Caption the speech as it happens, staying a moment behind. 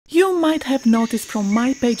might have noticed from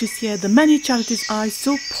my pages here the many charities I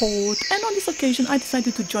support, and on this occasion I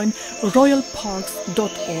decided to join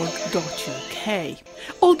royalparks.org.uk.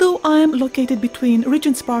 Although I am located between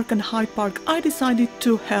Regent's Park and Hyde Park, I decided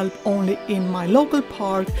to help only in my local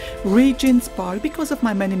park, Regent's Park, because of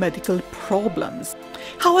my many medical problems.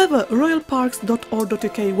 However,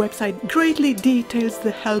 royalparks.org.uk website greatly details the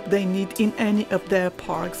help they need in any of their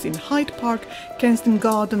parks in Hyde Park, Kensington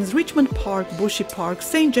Gardens, Richmond Park, Bushy Park,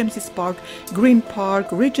 St James's Park, Green Park,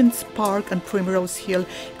 Regent's Park and Primrose Hill,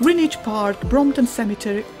 Greenwich Park, Brompton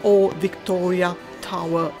Cemetery or Victoria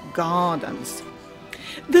Tower Gardens.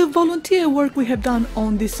 The volunteer work we have done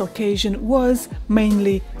on this occasion was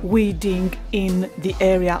mainly weeding in the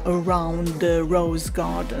area around the rose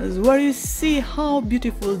gardens, where you see how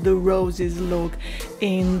beautiful the roses look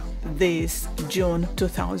in this June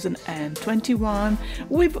 2021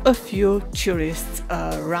 with a few tourists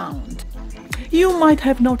around. You might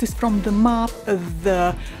have noticed from the map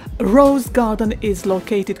the Rose Garden is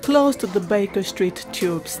located close to the Baker Street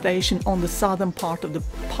tube station on the southern part of the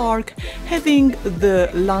park, having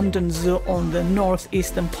the London Zoo on the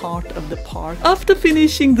northeastern part of the park. After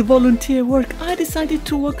finishing the volunteer work, I decided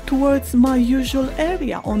to walk towards my usual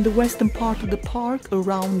area on the western part of the park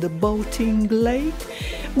around the boating lake,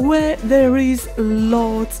 where there is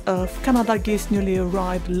lots of Canada geese newly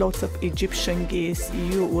arrived, lots of Egyptian geese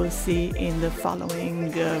you will see in the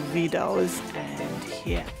following videos and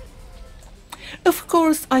here. Of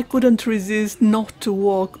course, I couldn't resist not to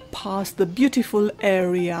walk past the beautiful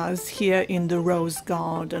areas here in the Rose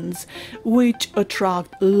Gardens, which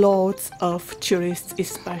attract lots of tourists,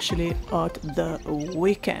 especially at the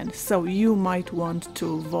weekend, so you might want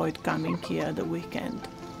to avoid coming here the weekend.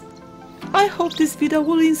 I hope this video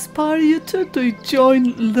will inspire you to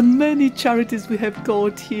join the many charities we have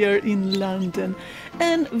got here in London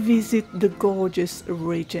and visit the gorgeous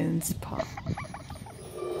Regent's Park.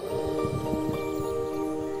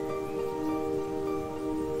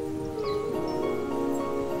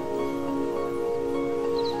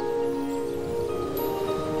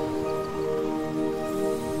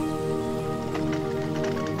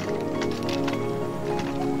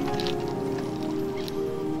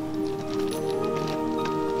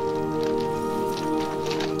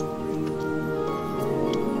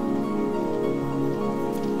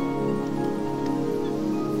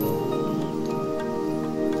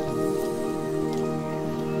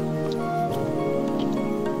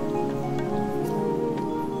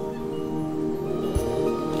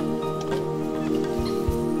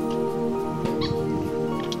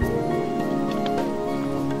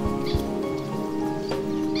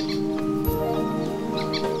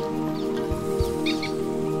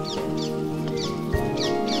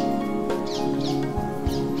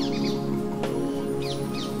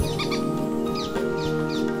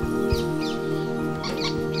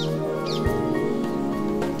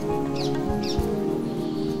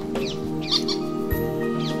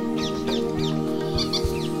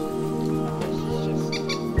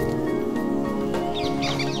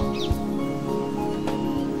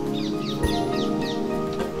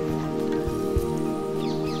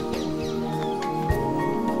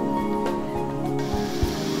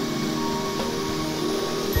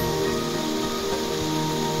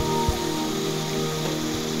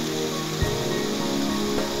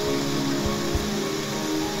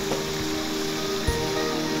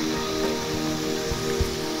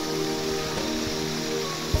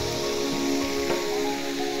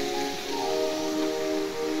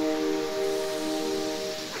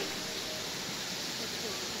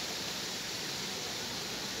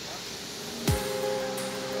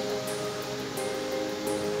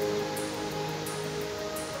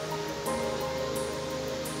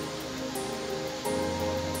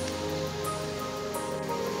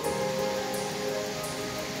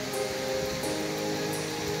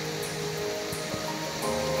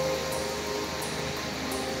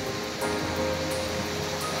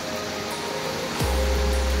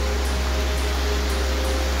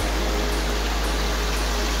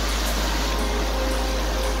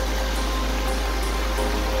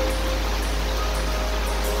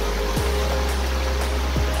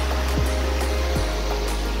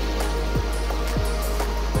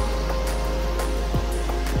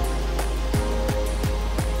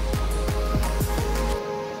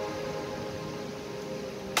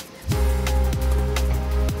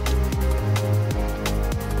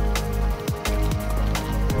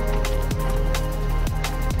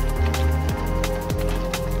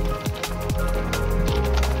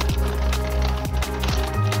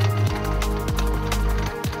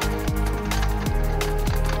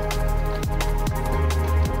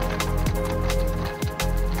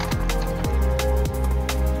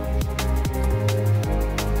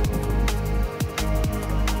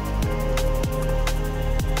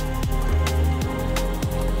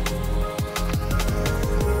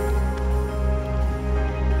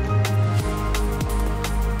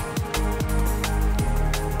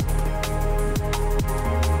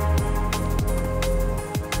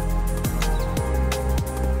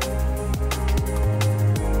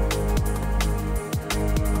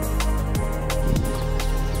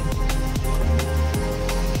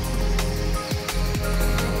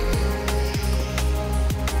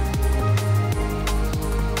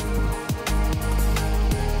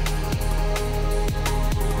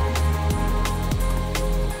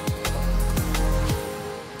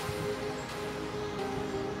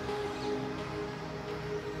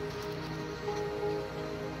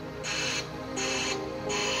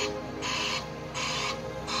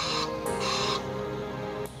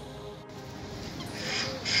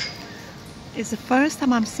 It's the first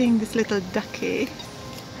time I'm seeing this little ducky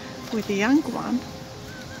with a young one,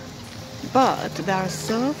 but they are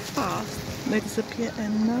so fast, they disappear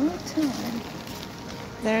in no time.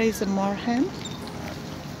 There is a moorhen.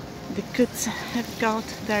 The coots have got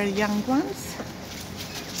their young ones.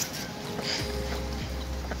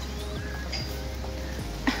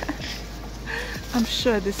 I'm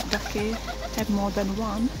sure this ducky had more than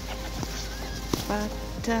one, but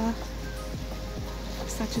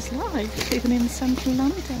such is life, even in central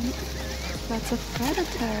London. Lots of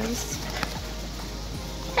predators.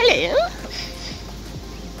 Hello!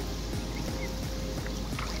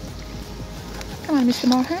 Come on, Mr.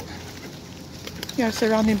 Moorhen. You are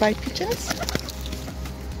surrounded by pigeons.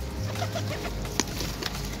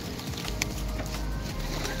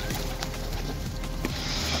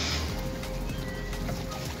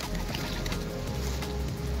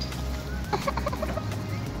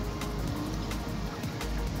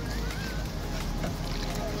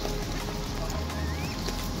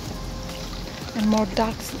 And more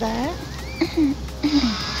ducks there.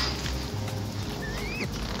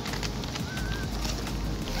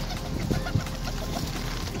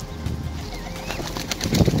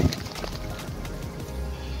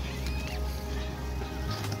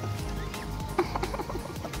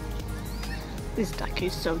 This duck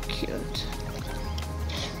is so cute.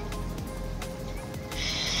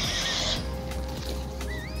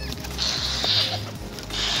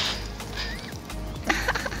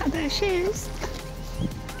 There she is.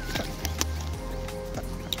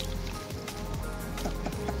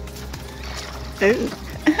 Oh.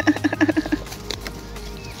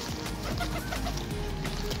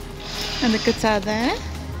 And the coots are there.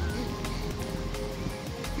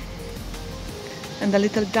 And the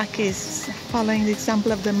little duck is following the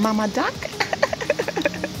example of the mama duck.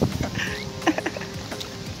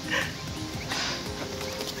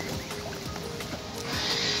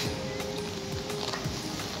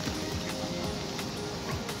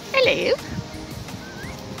 Hello.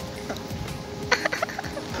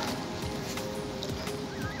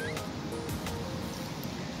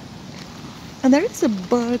 And there is a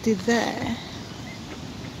birdie there.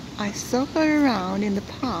 I saw her around in the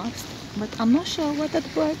past, but I'm not sure what that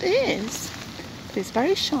bird is. It's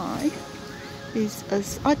very shy. It's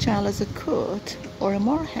as agile as a coot or a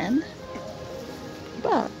moorhen,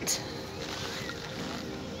 but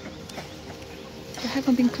they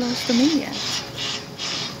haven't been close to me yet.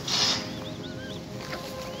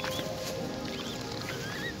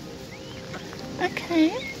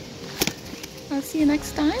 Okay, I'll see you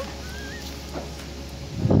next time.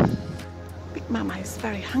 Big Mama is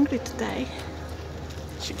very hungry today.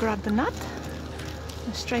 She grabbed the nut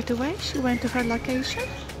and straight away she went to her location,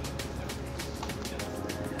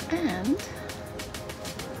 and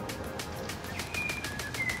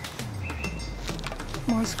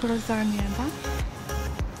more squirrels are nearby,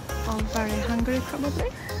 all very hungry probably.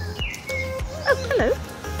 Oh, hello!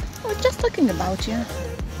 I was just talking about you.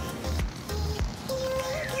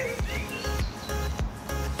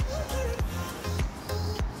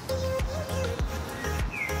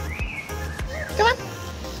 Come on,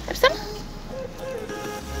 have some.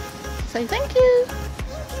 Say thank you.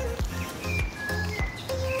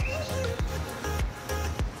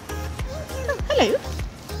 Oh, hello.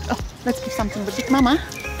 Oh, let's give something to Big Mama.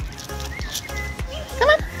 Come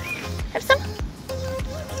on, have some.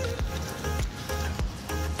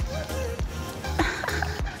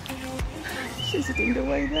 She's sitting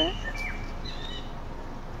away there.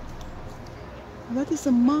 That is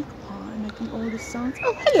a magpie making all the sounds.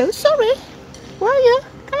 Oh, hello, sorry. Where are you?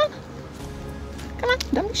 Come on. Come on,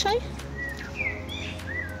 don't be shy.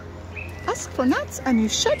 Ask for nuts and you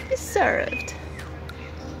should be served.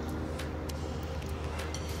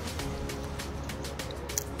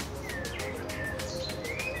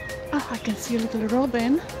 Oh, I can see a little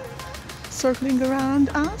robin circling around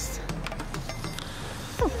us.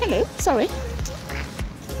 Oh, hello, sorry.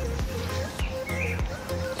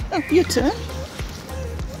 Oh, you too.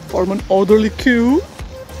 Form an orderly queue.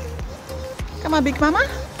 Come on, Big Mama.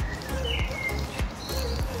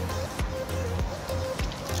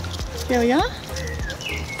 Here we are.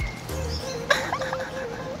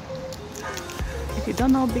 If you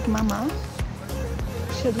don't know Big Mama,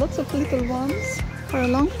 she had lots of little ones for a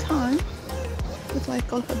long time. That's why I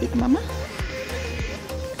call her Big Mama.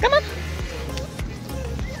 Come on.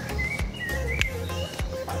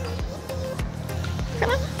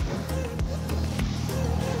 Come on.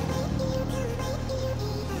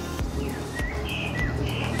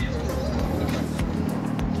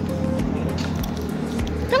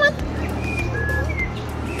 Come on.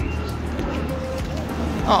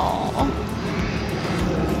 Oh.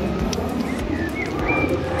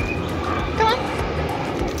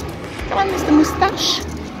 moustache.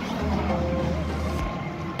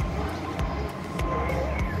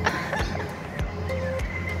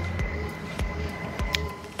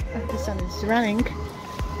 And the sun is running.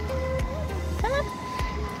 Come on.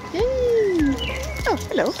 Yay! Oh,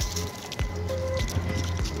 hello.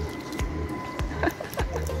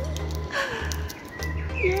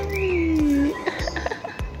 Yay!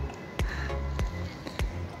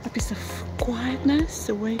 A piece of quietness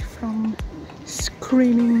away from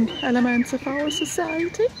screaming elements of our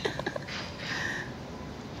society.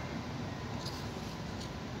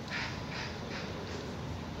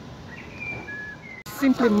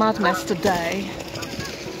 Simply madness today.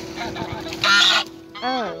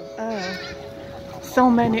 Oh, so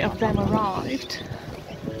many of them arrived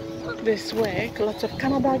this week. Lots of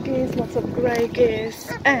Canada geese, lots of grey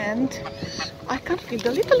geese, and I can't feel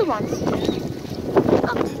the little ones here.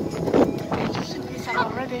 These are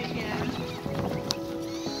already here.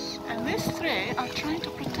 And these three are trying to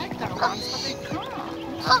protect their ones, but they can't.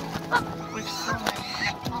 With so many.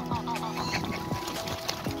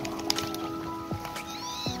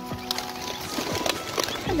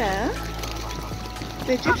 Hello.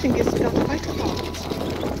 The Egyptian geese got quite a lot.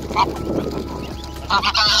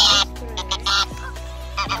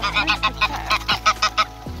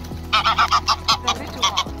 The little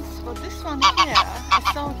ones, but this one here is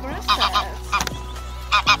so aggressive.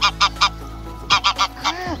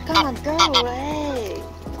 Ah, come on, go away.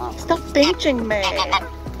 Stop pinching me.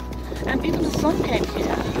 And even the sun came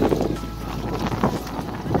here.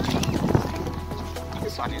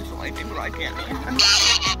 This one is waiting right here.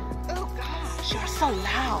 Oh gosh, you're so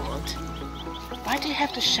loud. Why do you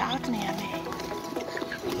have to shout near me?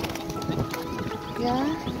 Yeah?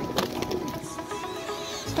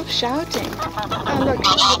 Stop shouting. Oh look,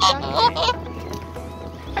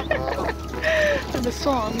 and the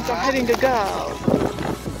swans are having a go.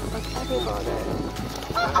 Like everybody.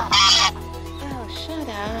 Oh, shut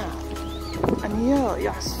up. And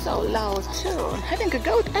you're so loud too. Having a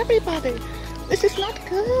go at everybody. This is not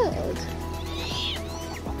good.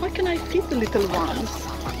 Why can I feed the little ones?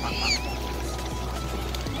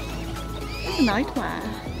 It's a nightmare.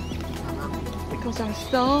 Because there are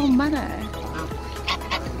so many.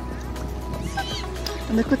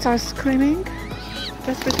 And the kids are screaming,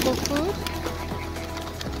 desperate for food.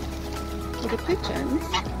 For the pigeons.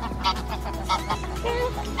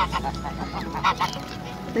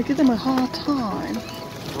 They give them a hard time.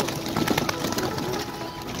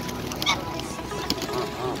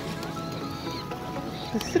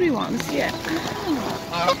 The three ones, yeah.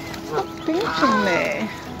 Oh, stop pinching me.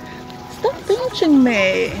 Stop pinching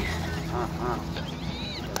me.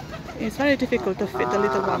 It's very difficult to fit the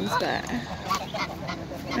little ones there.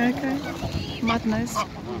 Okay, madness.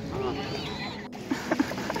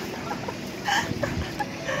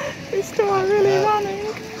 These two are really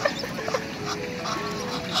running.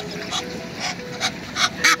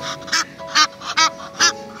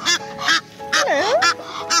 Hello?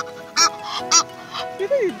 You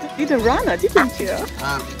really did a runner, didn't you?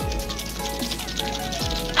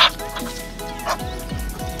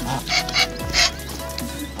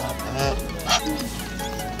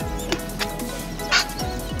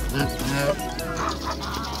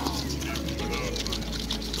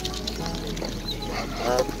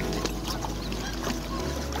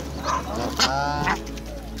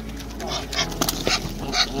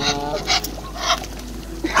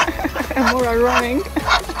 And more are running.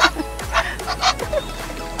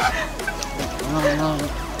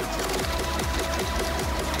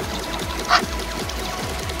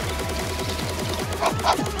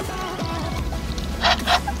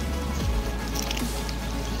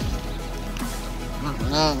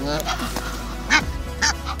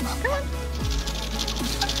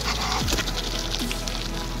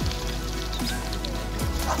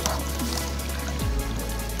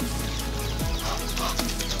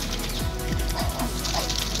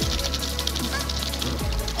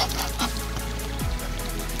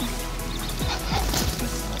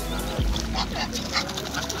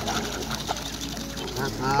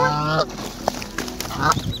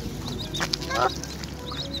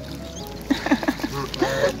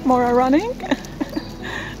 More are running,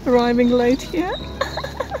 arriving late here.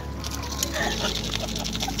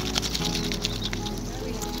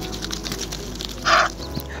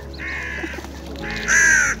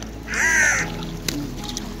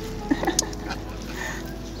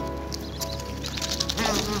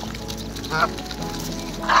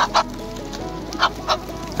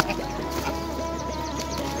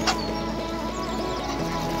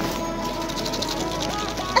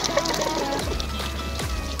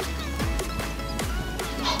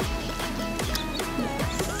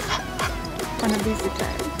 and a busy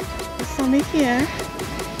day. The sunny here,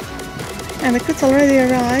 and the kids already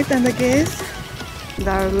arrived, and the geese.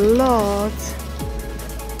 There are lots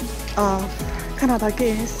of Canada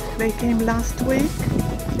geese. They came last week.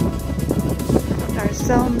 There are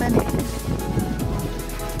so many,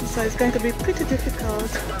 so it's going to be pretty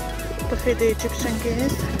difficult to feed the Egyptian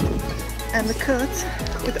geese and the kids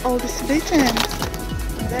with all these pigeons.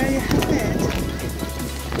 There you have it.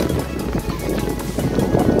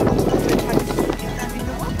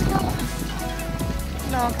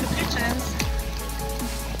 Look, the pigeons,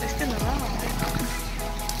 they still alive.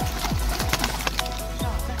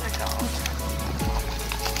 Oh, there they go.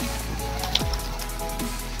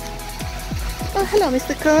 Oh, hello,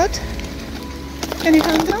 Mr. Kurt. Can you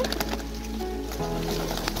handle?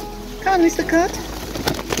 Come on, Mr. Kurt.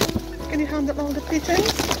 Can you handle all the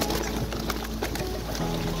pigeons?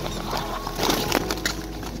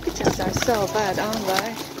 Pigeons are so bad, aren't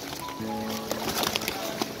they?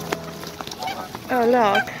 Oh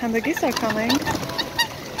look, and the geese are coming.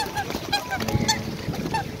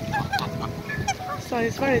 So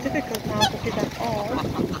it's very difficult now to feed them all.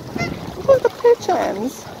 Look at the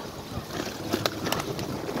pigeons!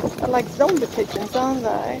 They're like zombie pigeons, aren't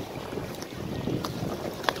they?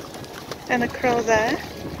 And a crow there.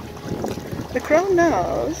 The crow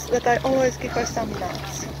knows that I always give her some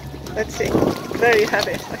nuts. Let's see. There you have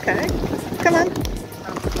it, okay? Come on!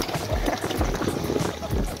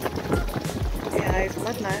 It's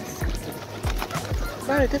madness.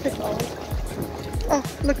 Very difficult. Oh,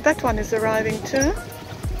 look, that one is arriving too.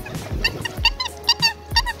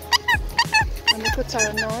 And the kids are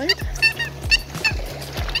annoyed.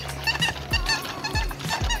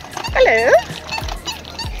 Hello?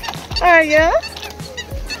 How are you?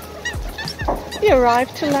 You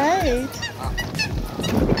arrived too late.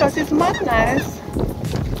 Because it's madness.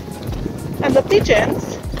 And the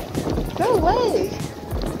pigeons? Go away.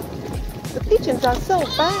 The pigeons are so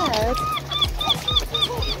bad.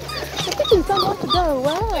 The pigeons don't want to go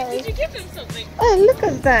away. Did you give them something? Oh, look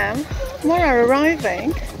at them. More are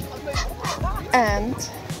arriving. And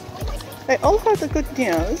they all heard the good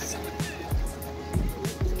news.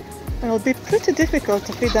 It'll be pretty difficult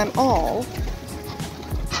to feed them all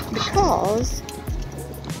because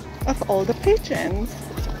of all the pigeons.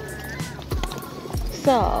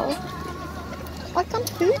 So I can't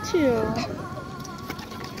feed you.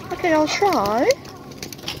 Okay, I'll try.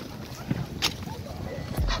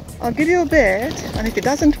 I'll give you a bit, and if it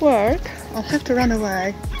doesn't work, I'll have to run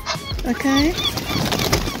away. Okay?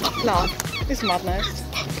 No, it's madness.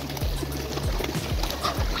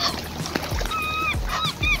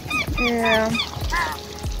 Yeah.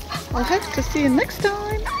 I'll have to see you next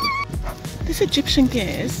time. These Egyptian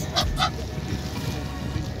geese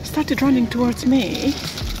started running towards me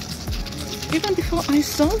even before I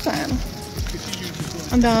saw them.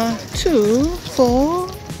 And 2, 4,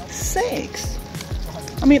 6.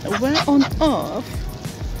 I mean, where on earth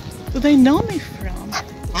do they know me from?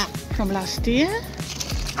 From last year?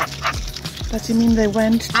 Does it mean they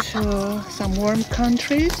went to some warm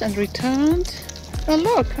countries and returned? Oh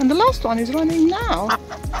look, and the last one is running now.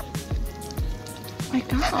 My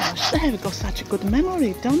gosh, they have got such a good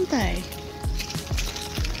memory, don't they?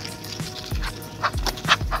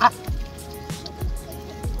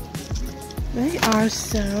 They are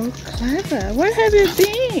so clever. Where have you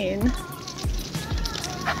been?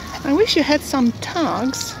 I wish you had some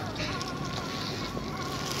tugs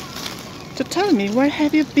to tell me where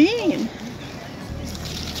have you been.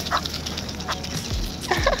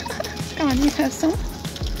 Come on, you have some.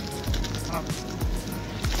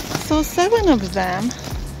 So 7 of them.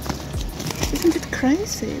 Isn't it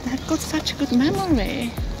crazy? They have got such good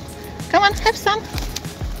memory. Come on, have some.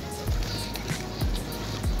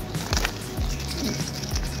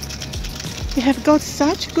 You have got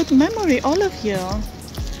such good memory, all of you.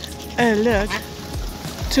 Oh look,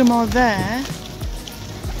 2 more there.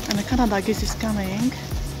 And the Canada geese is coming.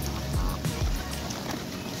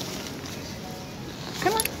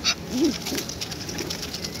 Come on.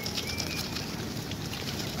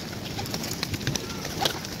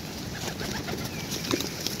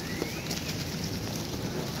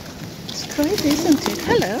 It's crazy, isn't it?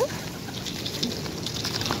 Hello.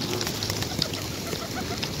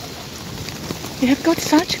 You have got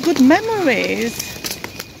such good memories.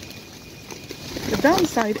 The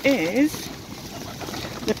downside is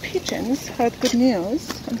the pigeons heard good news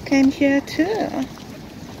and came here too.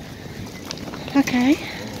 Okay,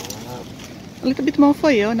 a little bit more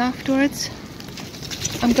for you, and afterwards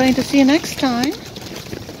I'm going to see you next time,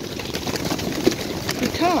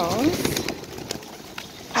 because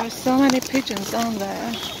there are so many pigeons on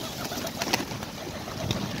there.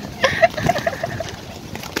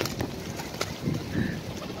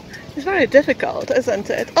 very difficult, isn't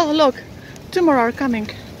it? Oh, look, 2 more are coming.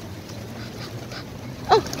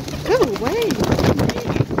 Oh, go away!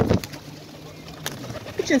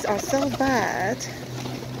 Pigeons are so bad.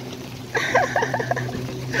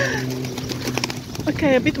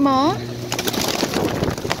 Okay, a bit more.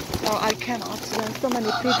 Oh, I cannot. There are so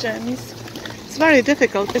many pigeons. It's very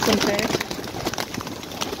difficult, isn't it?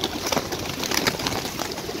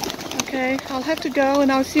 Okay, I'll have to go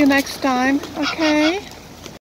and I'll see you next time. Okay?